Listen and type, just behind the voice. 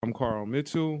I'm Carl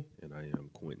Mitchell. And I am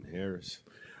Quinton Harris.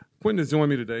 Quinton has joined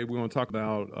me today. We're going to talk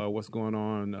about what's going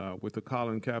on with the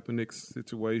Colin Kaepernick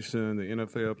situation, the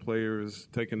NFL players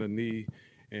taking a knee,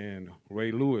 and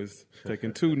Ray Lewis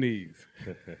taking 2 knees.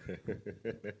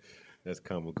 That's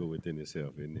comical within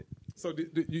itself, isn't it? So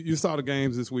you saw the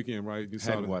games this weekend, right?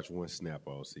 Haven't watched one snap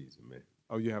all season, man.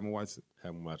 Oh, you haven't watched it?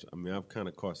 Haven't watched. I mean, I've kind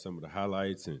of caught some of the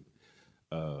highlights and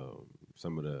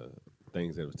some of the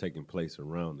things that was taking place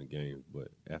around the game, but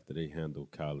after they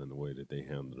handled Colin the way that they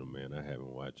handled him, man, I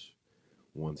haven't watched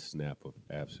one snap of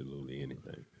absolutely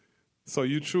anything. So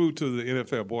you true to the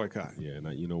NFL boycott? Yeah,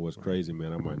 and you know what's crazy,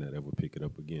 man? I might not ever pick it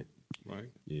up again. Right.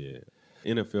 Yeah.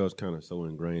 NFL is kind of so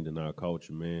ingrained in our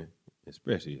culture, man,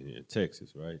 especially in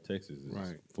Texas, right? Texas is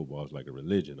football is like a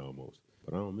religion almost.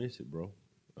 But I don't miss it, bro.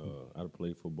 I've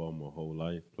played football my whole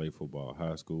life, played football in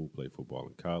high school, played football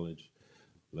in college.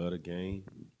 Love the game,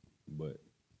 but,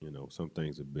 you know, some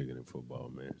things are bigger than football,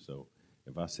 man. So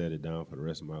if I set it down for the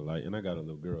rest of my life, and I got a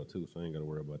little girl too, so I ain't got to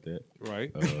worry about that.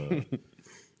 Right.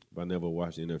 If I never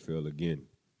watch the NFL again,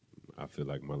 I feel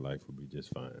like my life would be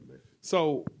just fine, man.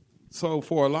 So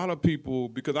for a lot of people,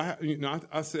 because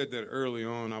I said that early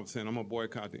on, I was saying I'm gonna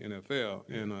boycott the NFL,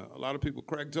 and a lot of people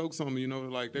crack jokes on me. You know,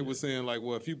 like they were saying, like,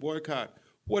 well, if you boycott,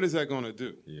 what is that gonna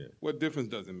do? Yeah. What difference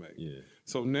does it make? Yeah.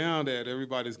 So now that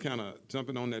everybody's kind of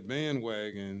jumping on that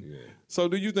bandwagon, Yeah. so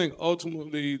do you think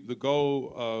ultimately the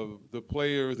goal of the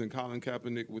players and Colin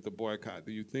Kaepernick with the boycott,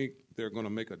 do you think they're going to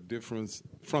make a difference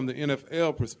from the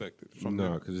NFL perspective?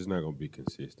 No, because it's not going to be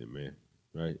consistent, man,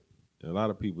 right? A lot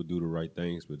of people do the right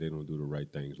things, but they don't do the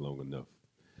right things long enough.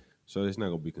 So it's not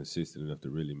going to be consistent enough to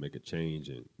really make a change.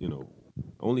 And, you know,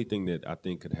 only thing that I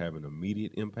think could have an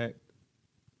immediate impact,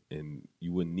 and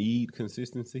you would need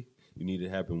consistency, you need it to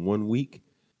happen 1 week,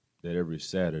 that every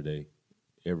Saturday,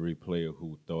 every player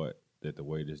who thought that the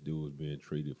way this dude was being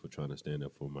treated for trying to stand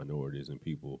up for minorities and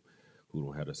people who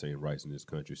don't have the same rights in this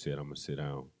country said, I'm going to sit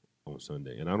down on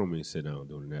Sunday. And I don't mean sit down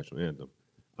during the national anthem.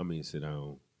 I mean sit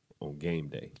down on game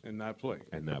day. And not play.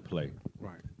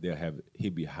 Right.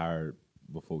 He'd be hired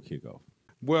before kickoff.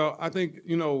 Well, I think,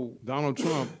 you know, Donald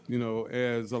Trump, you know,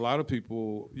 as a lot of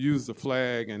people use the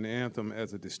flag and the anthem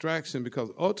as a distraction because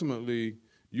ultimately,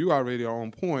 you already are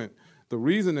on point. The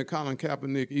reason that Colin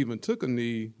Kaepernick even took a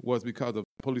knee was because of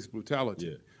police brutality.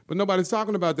 Yeah. But nobody's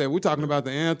talking about that. We're talking about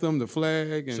the anthem, the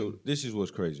flag. And so this is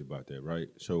what's crazy about that, right?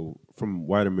 So from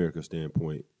white America's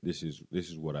standpoint, this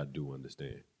is what I do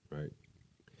understand, right?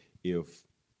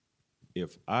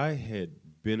 If I had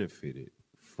benefited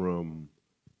from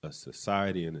a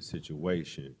society and a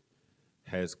situation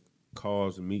has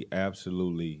caused me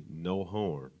absolutely no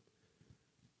harm,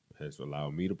 has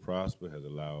allowed me to prosper, has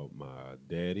allowed my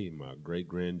daddy, my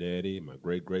great-granddaddy, my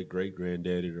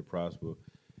great-great-great-granddaddy to prosper,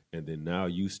 and then now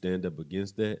you stand up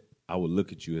against that, I would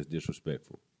look at you as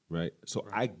disrespectful, right? So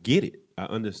I get it. I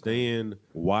understand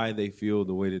why they feel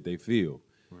the way that they feel.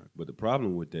 Right. But the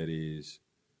problem with that is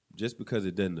just because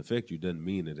it doesn't affect you doesn't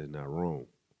mean that it's not wrong.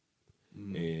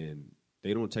 And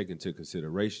they don't take into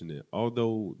consideration that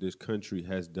although this country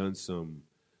has done some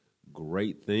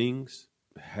great things,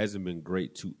 it hasn't been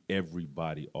great to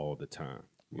everybody all the time.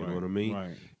 You know what I mean?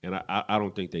 Right. And I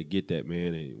don't think they get that,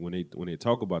 man. And when they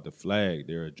talk about the flag,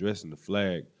 they're addressing the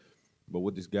flag. But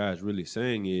what this guy is really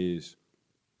saying is,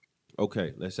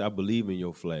 okay, let's say I believe in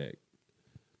your flag.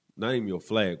 Not even your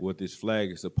flag, what this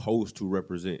flag is supposed to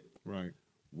represent. Right.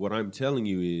 What I'm telling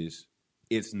you is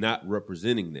it's not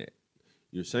representing that.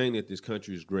 You're saying that this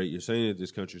country is great. You're saying that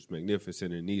this country is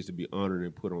magnificent and needs to be honored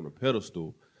and put on a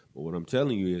pedestal. But what I'm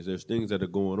telling you is there's things that are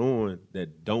going on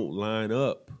that don't line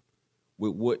up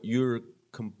with what you're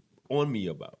on me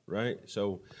about, right?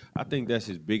 So I think that's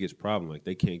his biggest problem. Like,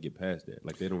 they can't get past that.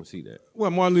 Like, they don't see that.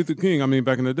 Well, Martin Luther King, I mean,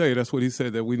 back in the day, that's what he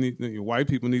said, that we need, white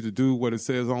people need to do what it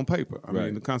says on paper. I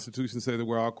mean, the Constitution said that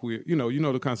we're all queer. You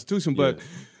know the Constitution, but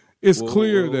it's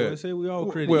clear that... They say we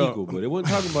all created equal, but it wasn't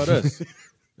talking about us.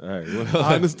 All right, well,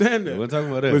 I understand that. We're talking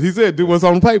about us. But he said do what's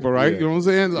on paper, right? Yeah. You know what I'm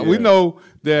saying? Yeah. We know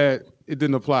that it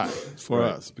didn't apply for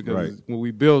us because when we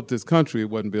built this country, it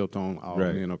wasn't built on all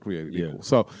men are created equal.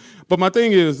 So, but my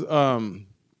thing is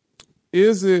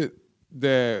it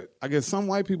that I guess some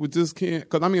white people just can't?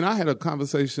 Because I mean, I had a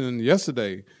conversation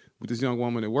yesterday with this young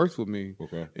woman that works with me,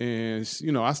 and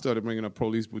I started bringing up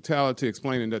police brutality,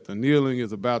 explaining that the kneeling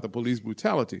is about the police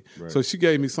brutality. Right. So she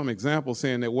gave me some examples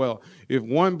saying that, well, if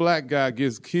one black guy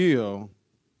gets killed,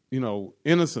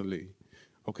 innocently,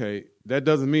 okay, that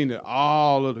doesn't mean that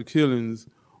all of the killings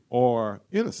are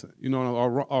innocent,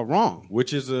 are wrong.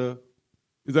 Which is that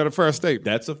a fair statement?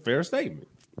 That's a fair statement,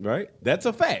 right? That's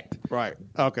a fact. Right.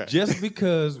 Okay. Just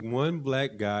because one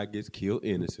black guy gets killed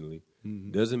innocently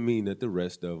doesn't mean that the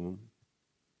rest of them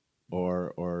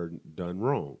are done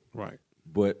wrong. Right.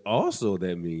 But also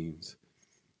that means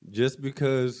just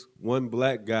because one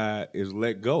black guy is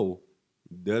let go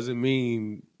doesn't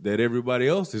mean that everybody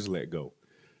else is let go.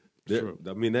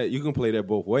 I mean, that you can play that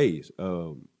both ways.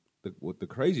 What the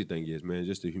crazy thing is, man,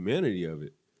 just the humanity of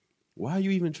it. Why are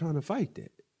you even trying to fight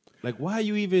that? Like, why are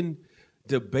you even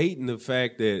debating the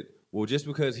fact that, well, just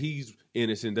because he's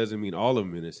innocent doesn't mean all of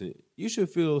them innocent? You should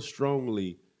feel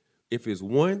strongly if it's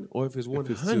one or if it's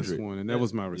 100. If it's just one, and that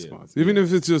was my response. Even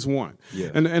if it's just one. Yeah.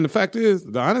 And the fact is,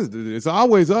 it's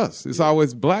always us. It's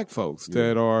always black folks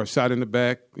that are shot in the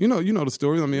back. You know the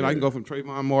story. I mean, I can go from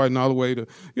Trayvon Martin all the way to,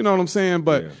 you know what I'm saying?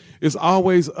 But it's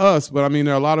always us. But I mean,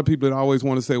 there are a lot of people that always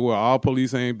want to say, well, all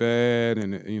police ain't bad,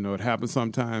 and it happens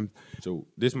sometimes. So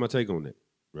this is my take on that,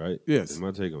 right? Yes. This is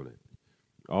my take on it.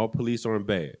 All police aren't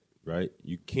bad, right?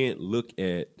 You can't look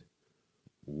at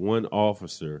one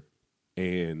officer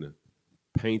and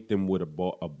paint them with a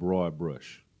broad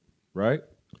brush, right?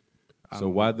 So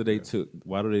why do they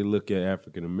look at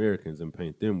African Americans and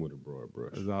paint them with a broad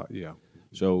brush? Yeah.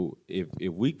 So if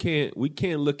we can't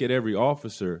look at every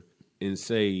officer and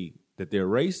say that they're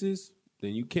racist,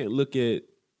 then you can't look at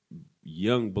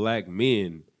young black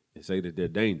men and say that they're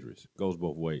dangerous. Goes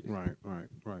both ways. Right.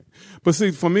 But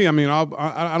see, for me, I mean,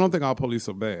 I don't think all police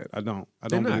are bad. I don't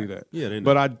believe that. Yeah, they're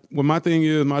not. But my thing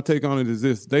is, my take on it is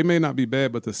this: they may not be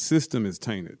bad, but the system is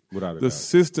tainted. Without a doubt. The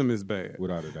system is bad.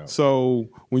 Without a doubt. So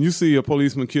when you see a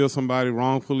policeman kill somebody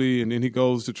wrongfully, and then he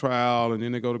goes to trial, and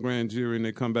then they go to grand jury, and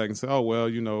they come back and say, oh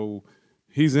well,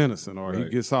 he's innocent, or he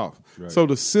gets off. Right. So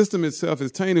the system itself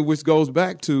is tainted, which goes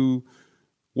back to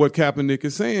what Kaepernick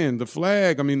is saying. The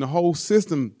flag, I mean, the whole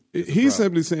system. He's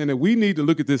simply saying that we need to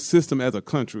look at this system as a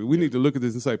country. We need to look at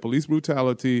this and say police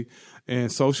brutality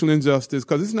and social injustice,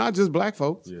 because it's not just black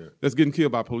folks that's getting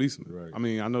killed by policemen. Right. I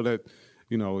mean, I know that,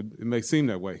 it may seem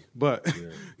that way, but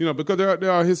because there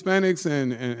are Hispanics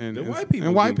and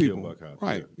white people,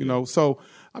 right? Yeah. So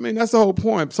I mean, that's the whole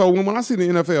point. So when I see the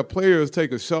NFL players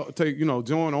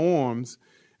join arms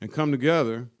and come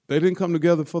together, they didn't come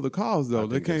together for the cause though.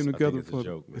 They came together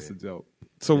for it's a joke.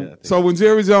 So when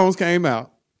Jerry Jones came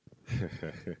out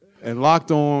and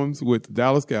locked arms with the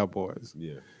Dallas Cowboys,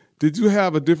 did you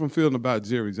have a different feeling about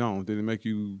Jerry Jones? Did it make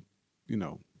you,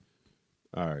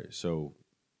 All right, so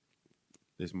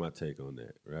this is my take on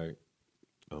that, right?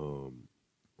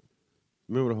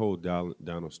 Remember the whole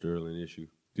Donald Sterling issue?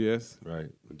 Yes. Right?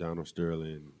 Donald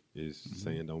Sterling is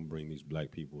saying, don't bring these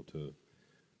black people to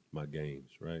my games,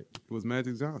 right? It was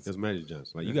Magic Johnson. It was Magic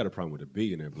Johnson. Like, you got a problem with a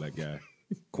billionaire black guy.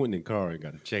 Quinton Harris ain't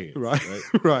got a chance.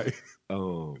 Right.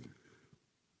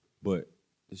 But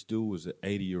this dude was an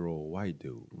 80-year-old white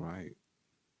dude. Right.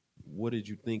 What did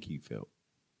you think he felt?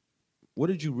 What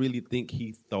did you really think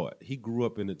he thought? He grew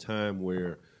up in a time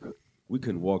where we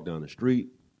couldn't walk down the street.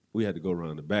 We had to go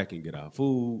around the back and get our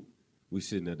food. We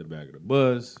sitting at the back of the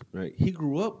bus, right? He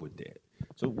grew up with that.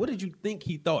 So what did you think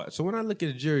he thought? So when I look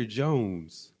at Jerry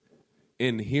Jones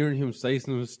and hearing him say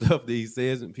some stuff that he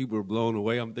says and people are blown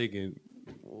away, I'm thinking,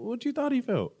 what you thought he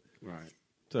felt? Right.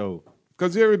 So,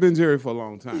 because Jerry been Jerry for a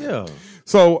long time. Yeah.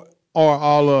 So are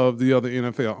all of the other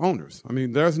NFL owners. I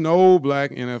mean, there's no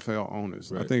black NFL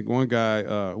owners. Right. I think one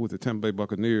guy with the Tampa Bay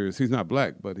Buccaneers, he's not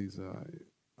black, but he's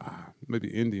maybe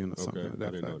Indian or something. Okay,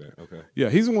 I didn't know that. Okay. Yeah,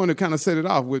 he's the one that kind of set it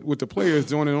off with the players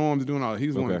joining arms, doing all that.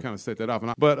 He's the one that kind of set that off.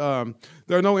 But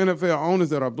there are no NFL owners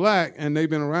that are black, and they've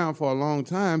been around for a long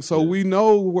time. So we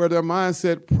know where their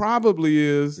mindset probably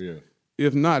is. Yeah.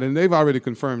 If not, and they've already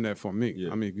confirmed that for me.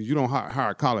 Yeah. I mean, you don't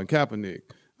hire Colin Kaepernick.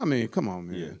 I mean, come on,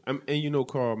 man. Yeah. And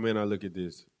Carl, man, I look at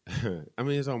this. I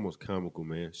mean, it's almost comical,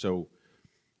 man. So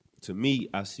to me,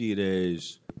 I see it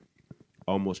as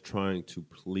almost trying to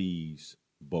please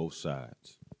both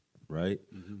sides, right?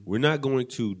 Mm-hmm. We're not going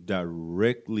to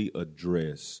directly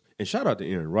address, and shout out to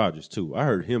Aaron Rodgers, too. I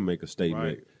heard him make a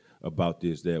statement about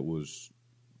this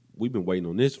we've been waiting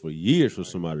on this for years for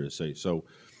somebody to say. So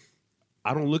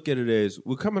I don't look at it as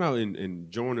we're coming out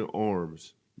and joining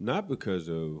arms, not because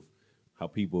of how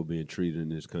people are being treated in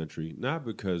this country, not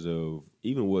because of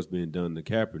even what's being done to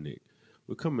Kaepernick.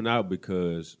 We're coming out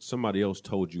because somebody else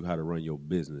told you how to run your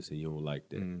business and you don't like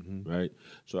that, right?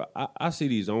 So I see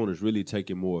these owners really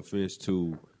taking more offense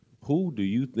to who do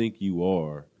you think you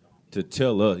are to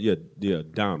tell us,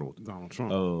 Donald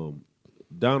Trump.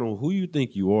 Donald, who you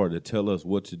think you are to tell us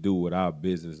what to do with our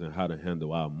business and how to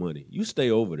handle our money? You stay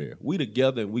over there. We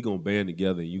together and we gonna band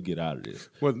together and you get out of this.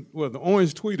 Well, the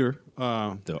orange tweeter,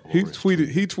 he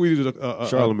tweeted.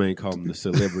 Charlemagne called him the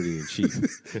celebrity in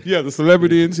chief. Yeah, the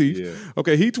celebrity in chief. Yeah.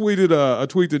 Okay, he tweeted a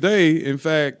tweet today. In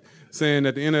fact, saying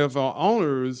that the NFL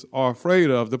owners are afraid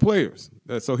of the players.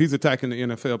 So he's attacking the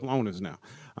NFL owners now.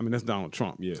 I mean, that's Donald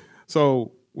Trump. Yeah.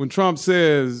 So when Trump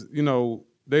says,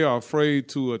 they are afraid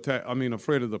to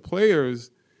afraid of the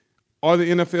players, are the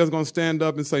NFL going to stand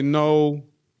up and say, no,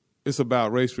 it's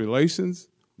about race relations?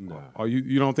 Nah. Or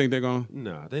you don't think they're going to?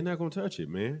 Nah, they're not going to touch it,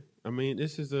 man. I mean,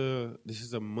 this is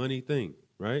a money thing,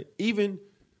 right? Even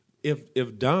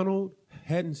if Donald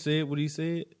hadn't said what he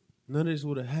said, none of this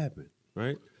would have happened,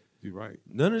 right? You're right.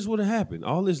 None of this would have happened.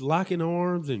 All this locking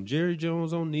arms and Jerry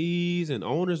Jones on knees and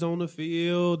owners on the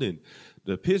field and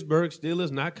the Pittsburgh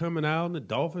Steelers not coming out and the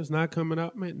Dolphins not coming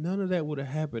out, man, none of that would have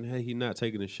happened had he not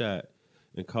taken a shot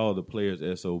and called the players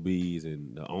SOBs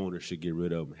and the owners should get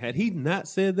rid of them. Had he not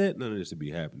said that, none of this would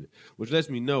be happening, which lets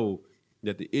me know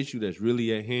that the issue that's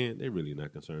really at hand, they're really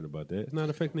not concerned about that. It's not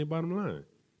affecting their bottom line.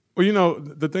 Well,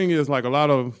 the thing is, like, a lot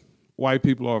of white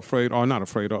people are afraid, or not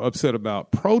afraid, or upset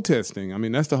about protesting. I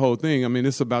mean, that's the whole thing. I mean,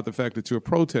 it's about the fact that you're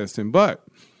protesting. But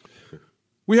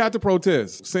we have to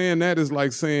protest. Saying that is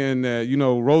like saying that,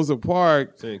 Rosa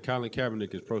Parks. Saying Colin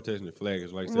Kaepernick is protesting the flag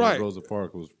is like saying Rosa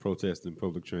Parks was protesting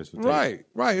public transportation.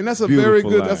 Right. And that's a Beautiful very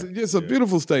good, line. that's just a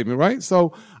beautiful statement, right?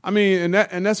 So, I mean,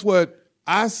 and that's what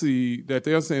I see, that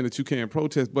they're saying that you can't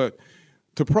protest. But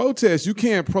to protest, you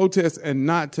can't protest and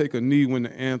not take a knee when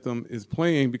the anthem is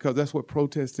playing, because that's what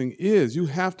protesting is. You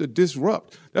have to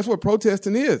disrupt. That's what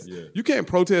protesting is. Yeah. You can't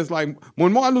protest like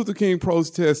when Martin Luther King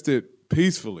protested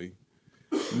peacefully.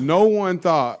 No one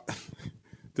thought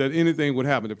that anything would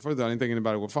happen. First of all, I didn't think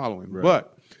anybody would follow him. Right.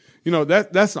 But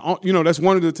that's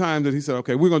one of the times that he said,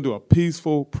 okay, we're going to do a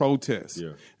peaceful protest.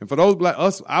 Yeah. And for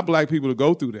those our black people to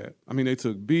go through that, I mean, they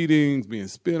took beatings, being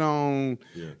spit on.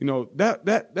 Yeah.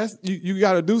 That's you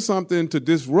got to do something to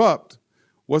disrupt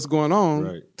what's going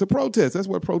on to protest. That's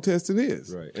what protesting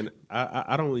is. Right. And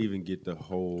I don't even get the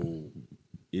whole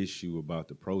issue about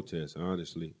the protest,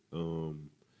 honestly.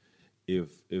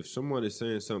 If someone is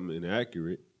saying something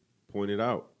inaccurate, point it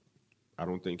out. I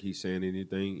don't think he's saying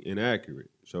anything inaccurate.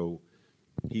 So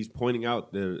he's pointing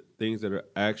out the things that are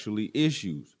actually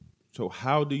issues. So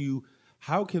how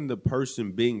can the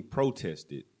person being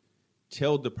protested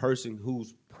tell the person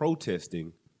who's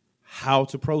protesting how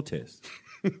to protest?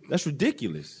 That's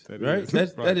ridiculous, right?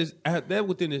 That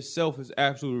within itself is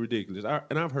absolutely ridiculous.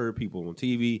 And I've heard people on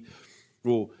TV,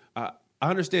 well, I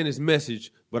understand his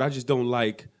message, but I just don't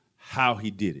like how he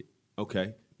did it.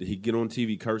 Okay. Did he get on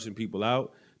TV cursing people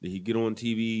out? Did he get on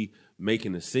TV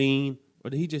making a scene? Or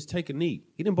did he just take a knee?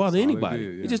 He didn't bother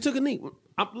anybody. He just took a knee.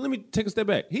 Let me take a step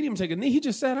back. He didn't even take a knee. He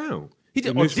just sat down. He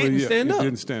just didn't stand up. He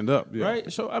didn't stand up. Yeah.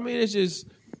 Right? So, I mean, it's just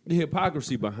the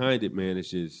hypocrisy behind it, man.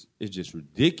 It's just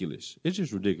ridiculous. It's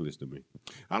just ridiculous to me.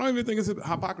 I don't even think it's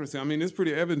hypocrisy. I mean, it's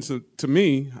pretty evident to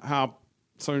me how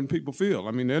certain people feel.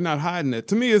 I mean, they're not hiding it.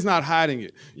 To me, it's not hiding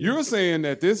it. Yeah. You're saying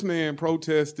that this man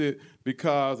protested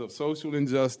because of social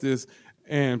injustice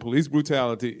and police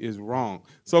brutality is wrong.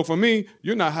 So for me,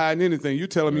 you're not hiding anything. You're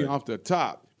telling me off the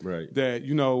top that,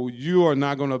 you are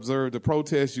not going to observe the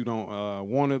protest. You don't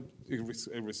want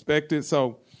to respect it.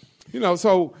 So,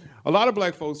 so a lot of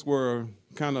black folks were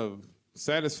kind of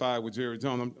satisfied with Jerry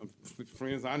Jones.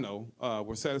 Friends I know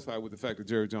were satisfied with the fact that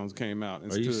Jerry Jones came out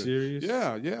and stood. Are you serious?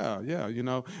 Yeah.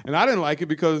 And I didn't like it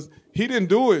because he didn't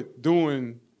do it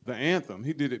during the anthem.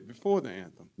 He did it before the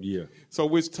anthem. Yeah. So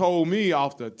which told me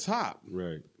off the top,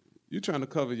 right, you're trying to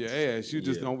cover your ass. You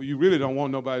just don't. You really don't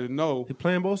want nobody to know. You're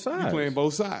playing both sides. You're playing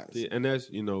both sides. Yeah, and that's,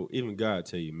 even God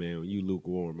tell you, man, when you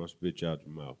lukewarm, I'll spit you out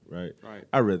your mouth, right? Right.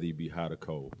 I'd rather you be hot or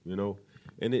cold,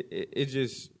 And it's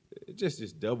just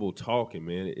this double talking,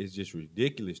 man. It's just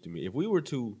ridiculous to me. If we were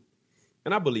to,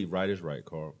 and I believe right is right,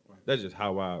 Carl. Right. That's just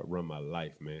how I run my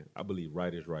life, man. I believe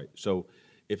right is right. So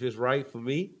if it's right for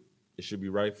me, it should be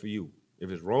right for you. If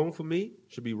it's wrong for me,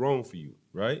 it should be wrong for you,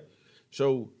 right?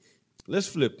 So let's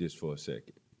flip this for a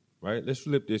second, right? Let's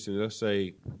flip this and let's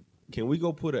say, can we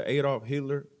go put an Adolf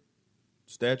Hitler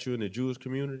statue in the Jewish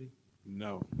community?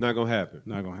 No. Not gonna happen.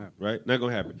 Not gonna happen. Right? Not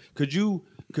gonna happen. Could you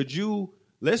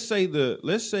let's say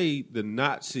the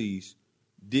Nazis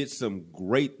did some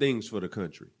great things for the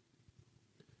country.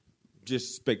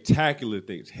 Just spectacular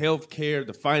things. Healthcare,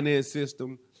 the finance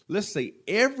system. Let's say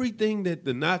everything that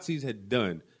the Nazis had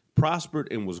done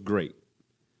prospered and was great.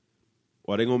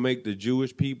 Are they going to make the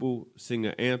Jewish people sing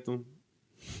an anthem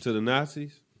to the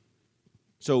Nazis?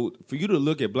 So for you to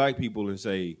look at black people and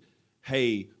say,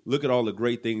 hey, look at all the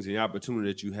great things and the opportunity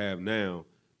that you have now,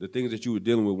 the things that you were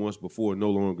dealing with once before no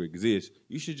longer exist,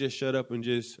 you should just shut up and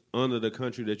just honor the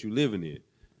country that you're living in.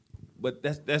 But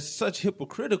that's such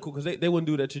hypocritical because they wouldn't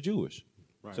do that to Jewish.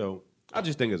 Right. So I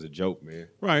just think it's a joke, man.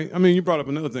 Right. I mean, you brought up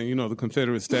another thing. The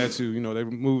Confederate statue. They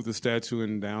moved the statue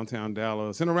in downtown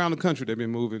Dallas and around the country. They've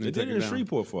been moving. They did it in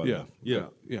Shreveport for yeah.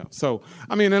 So,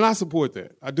 I mean, and I support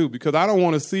that. I do, because I don't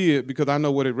want to see it, because I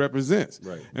know what it represents.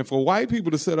 Right. And for white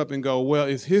people to sit up and go, well,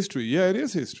 it's history. Yeah, it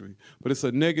is history, but it's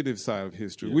a negative side of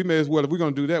history. Yeah. We may as well, if we're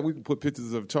going to do that, we can put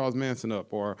pictures of Charles Manson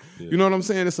up, or you know what I'm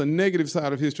saying? It's a negative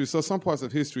side of history. So some parts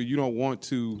of history you don't want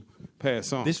to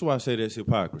pass on. This is why I say that's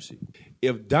hypocrisy.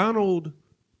 If Donald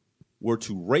were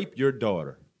to rape your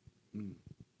daughter,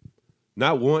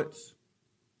 not once,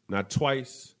 not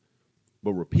twice,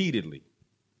 but repeatedly,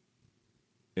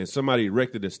 and somebody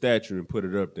erected a statue and put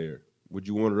it up there, would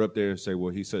you want it up there and say,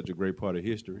 well, he's such a great part of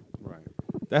history? Right.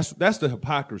 That's the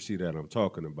hypocrisy that I'm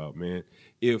talking about, man.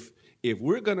 If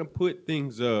we're going to put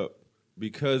things up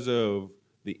because of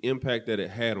the impact that it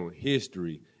had on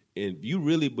history, and you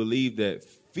really believe that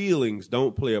feelings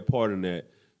don't play a part in that,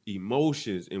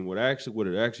 emotions and what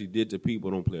it actually did to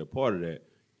people don't play a part of that,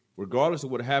 regardless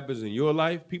of what happens in your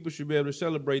life, people should be able to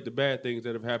celebrate the bad things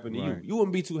that have happened to you. You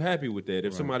wouldn't be too happy with that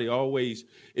if somebody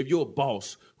if you're a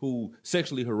boss who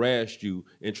sexually harassed you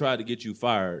and tried to get you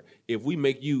fired, if we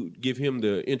make you give him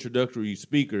the introductory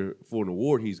speaker for an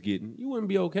award he's getting, you wouldn't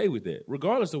be okay with that,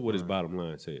 regardless of what his bottom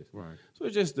line says. Right. So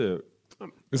it's just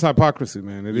it's hypocrisy,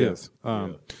 man. It is.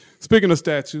 Speaking of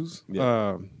statues,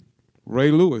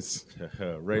 Ray Lewis.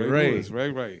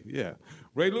 Ray. Yeah.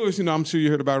 Ray Lewis, I'm sure you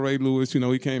heard about Ray Lewis.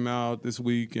 He came out this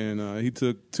week and he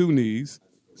took 2 knees.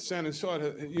 Shannon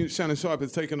Sharp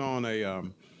has taken on I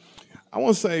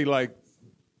won't say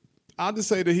I'll just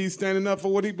say that he's standing up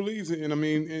for what he believes in. I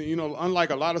mean, unlike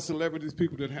a lot of celebrities,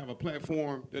 people that have a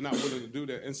platform, they're not willing to do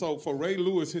that. And so for Ray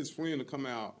Lewis, his friend, to come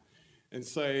out and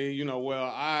say,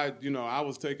 I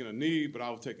was taking a knee, but I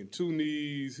was taking 2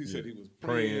 knees. He said he was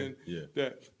praying.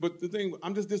 But the thing,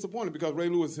 I'm just disappointed because Ray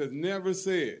Lewis has never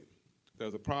said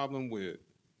there's a problem with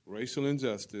racial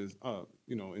injustice,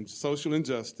 and social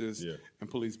injustice and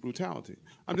police brutality.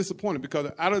 I'm disappointed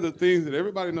because out of the things that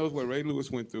everybody knows what Ray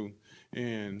Lewis went through,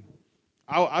 and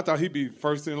I thought he'd be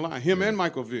first in line. Him and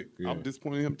Michael Vick. I'm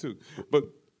disappointed in him too. But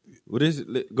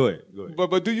go ahead.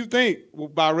 But do you think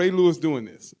by Ray Lewis doing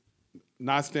this,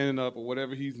 not standing up or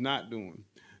whatever he's not doing,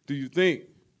 do you think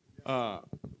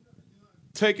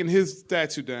taking his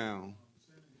statue down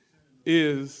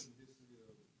is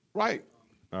right?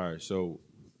 All right, so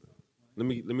let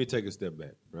me take a step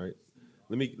back, right?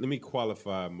 Let me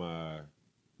qualify my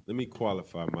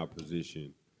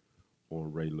position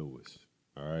on Ray Lewis.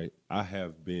 All right, I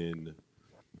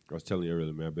was telling you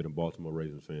earlier, man, I've been a Baltimore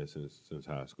Ravens fan since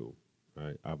high school.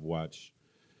 Right, I've watched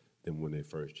them win their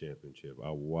first championship.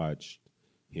 I watched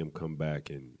him come back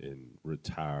and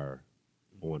retire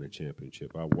on a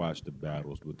championship. I watched the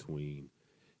battles between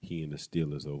he and the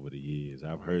Steelers over the years.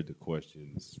 I've heard the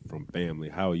questions from family: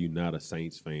 how are you not a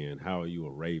Saints fan? How are you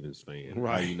a Ravens fan?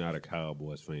 Right. How are you not a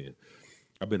Cowboys fan?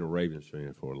 I've been a Ravens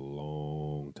fan for a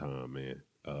long time, man.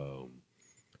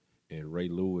 And Ray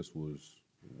Lewis was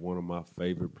one of my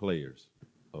favorite players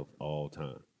of all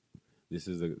time. This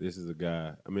is a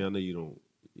guy. I mean, I know you don't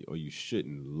or you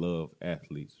shouldn't love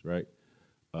athletes, right?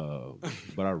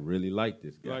 But I really like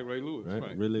this guy. Like Ray Lewis,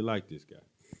 right? Really like this guy.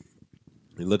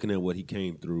 And looking at what he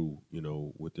came through,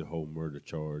 with the whole murder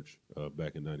charge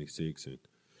back in 96 and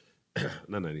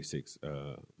not 96,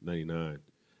 99,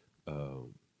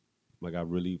 I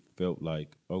really felt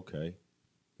like, okay,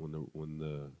 when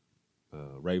the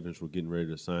Ravens were getting ready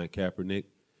to sign Kaepernick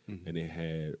and they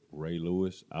had Ray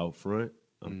Lewis out front,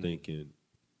 I'm thinking,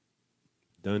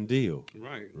 done deal.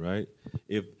 Right?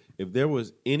 If there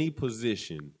was any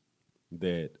position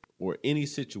or any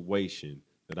situation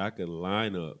that I could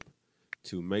line up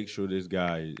to make sure this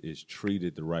guy is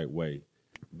treated the right way,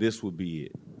 this would be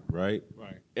it, right?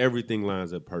 Everything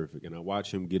lines up perfect. And I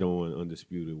watch him get on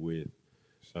Undisputed with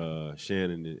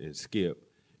Shannon and Skip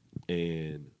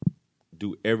and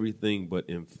do everything but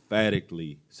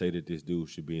emphatically say that this dude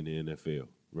should be in the NFL,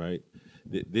 right?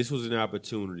 This was an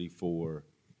opportunity for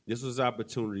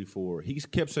he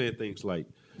kept saying things like,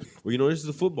 well, this is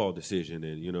a football decision,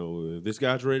 and if this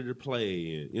guy's ready to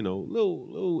play, and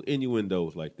little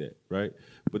innuendos like that, right?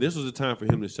 But this was a time for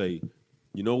him to say,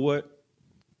 you know what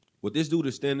this dude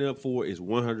is standing up for is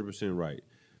 100% right.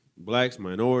 Blacks,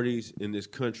 minorities in this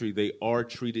country, they are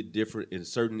treated different in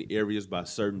certain areas by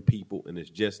certain people, and it's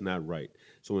just not right.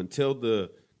 So until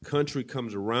the country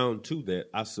comes around to that,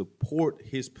 I support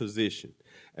his position.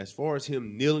 As far as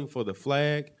him kneeling for the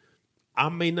flag, I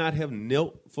may not have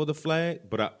knelt for the flag,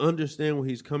 but I understand where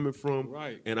he's coming from,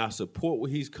 Right. and I support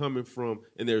where he's coming from,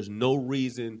 and there's no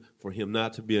reason for him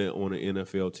not to be on an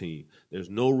NFL team. There's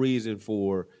no reason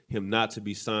for him not to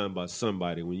be signed by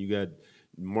somebody when you got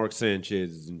Mark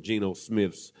Sanchez and Geno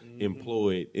Smith's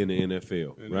employed in the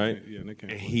NFL, right?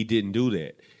 And he didn't do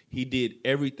that. He did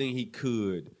everything he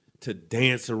could to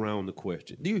dance around the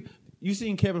question. You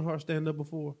seen Kevin Hart stand up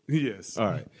before? Yes. All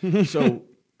right. So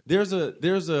there's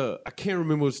a I can't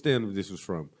remember what stand up this was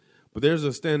from, but there's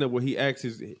a stand up where he asks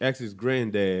his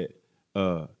granddad,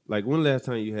 like, when last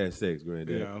time you had sex,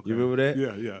 granddad? Yeah, okay. You remember that?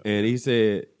 Yeah. And he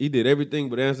said he did everything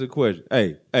but answer the question.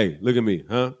 Hey, look at me,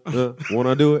 huh? Want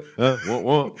I do it?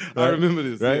 Want? I remember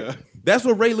this, right? Yeah. That's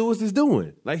what Ray Lewis is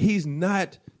doing. Like, he's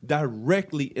not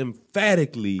directly,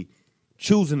 emphatically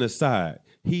choosing a side.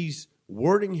 He's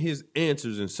wording his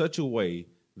answers in such a way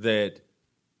that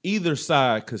either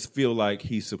side could feel like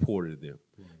he supported them.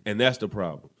 And that's the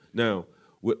problem. Now,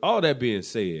 with all that being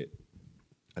said,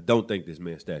 I don't think this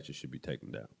man's statue should be taken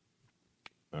down.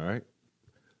 All right?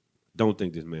 Don't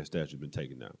think this man's statue has been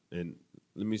taken down. And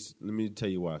let me tell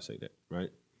you why I say that,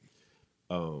 right?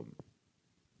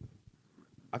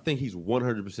 I think he's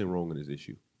 100% wrong on this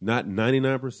issue. Not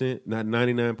 99%, not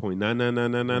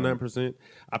 99.99999%.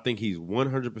 I think he's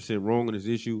 100% wrong on this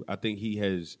issue. I think he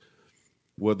has,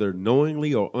 whether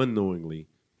knowingly or unknowingly,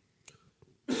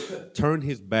 turned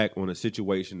his back on a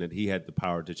situation that he had the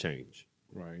power to change.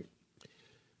 Right.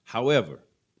 However,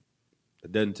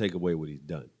 it doesn't take away what he's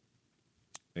done.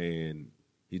 And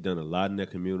he's done a lot in that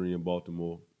community in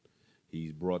Baltimore.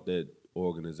 He's brought that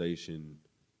organization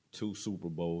 2 Super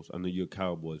Bowls. I know you're a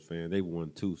Cowboys fan. They've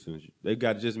won 2 since they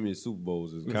got just as many Super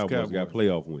Bowls as Cowboys got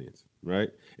playoff wins, right?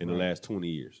 In the last 20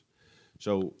 years.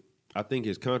 So I think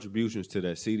his contributions to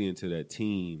that city and to that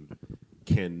team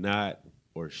cannot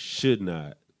or should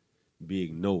not be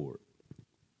ignored.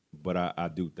 But I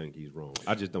do think he's wrong.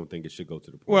 I just don't think it should go to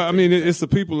the point. Well, I mean, it's the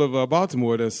people of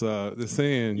Baltimore that's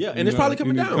saying. Yeah, and it's probably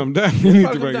coming down. You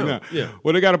need to break it down. Yeah.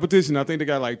 Well, they got a petition. I think they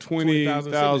got like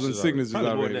 20,000 signatures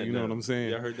already. You know what I'm saying?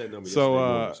 Yeah, I heard that number.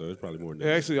 So it's probably more than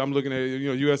that. Actually, I'm looking at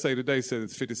USA Today said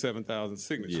it's 57,000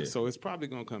 signatures. Yeah. So it's probably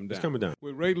going to come down. It's coming down.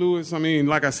 With Ray Lewis, I mean,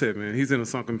 like I said, man, he's in a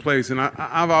sunken place, and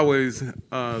I've always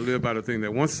lived by the thing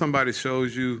that once somebody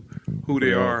shows you who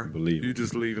they are, you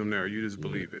just leave them there. You just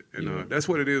believe it, and that's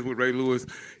what it is with Ray Lewis.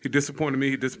 He disappointed me.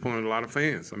 He disappointed a lot of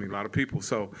fans. I mean, a lot of people.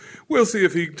 So we'll see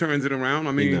if he turns it around.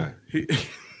 I mean, you're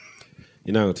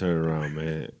not gonna turn it around,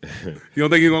 man. You don't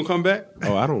think he's gonna come back?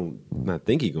 Oh, I don't not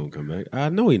think he's gonna come back. I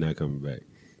know he's not coming back.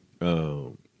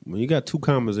 When you got 2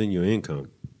 commas in your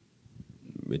income,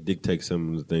 it dictates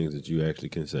some of the things that you actually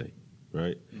can say,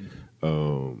 right?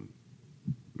 Man,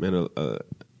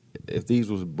 if these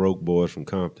was broke boys from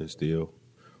Compton still,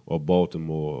 or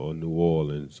Baltimore, or New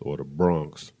Orleans, or the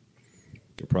Bronx,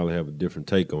 you probably have a different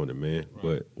take on it, man. Right.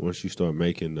 But once you start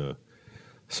making a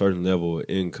certain level of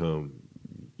income,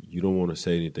 you don't want to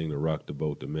say anything to rock the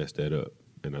boat to mess that up.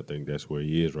 And I think that's where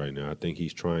he is right now. I think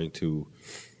he's trying to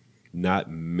not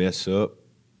mess up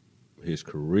his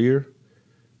career,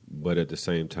 but at the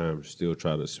same time still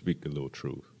try to speak a little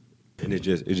truth. And it's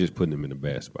just putting him in a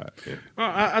bad spot. Yeah.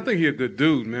 Well, I think he's a good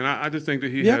dude, man. I just think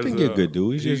that he has. I think he's a good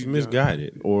dude. He's just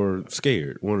misguided or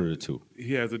scared, one of the two.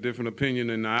 He has a different opinion,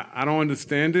 and I don't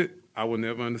understand it. I will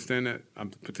never understand that.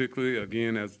 Particularly,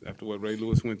 again, after what Ray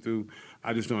Lewis went through,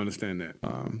 I just don't understand that.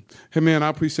 Hey, man, I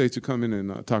appreciate you coming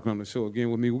and talking on the show again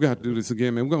with me. We got to do this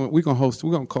again, man. We're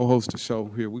gonna co-host the show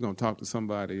here. We're gonna talk to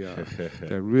somebody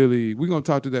that really. We're gonna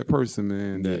talk to that person,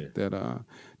 man.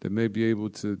 That may be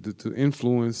able to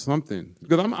influence something.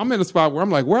 Because I'm in a spot where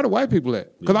I'm like, where are the white people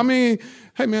at? Because I mean,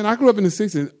 hey, man, I grew up in the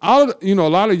 '60s. A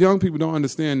lot of young people don't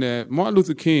understand that Martin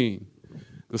Luther King,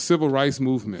 the civil rights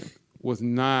movement, was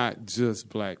not just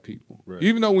black people. Right.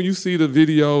 Even though when you see the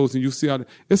videos and you see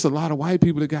it's a lot of white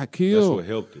people that got killed. That's what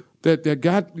helped it. That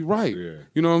got right. Yeah.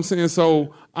 You know what I'm saying?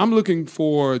 So I'm looking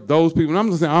for those people. And I'm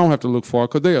just saying I don't have to look far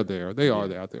because they are there. They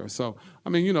are out there. So, I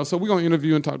mean, so we're going to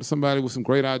interview and talk to somebody with some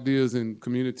great ideas in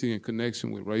community and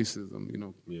connection with racism,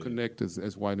 connect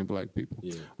as white and black people.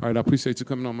 Yeah. All right, I appreciate you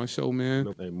coming on my show,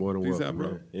 man. Hey, more than welcome,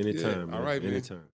 man. Anytime, man. All right, man. Anytime.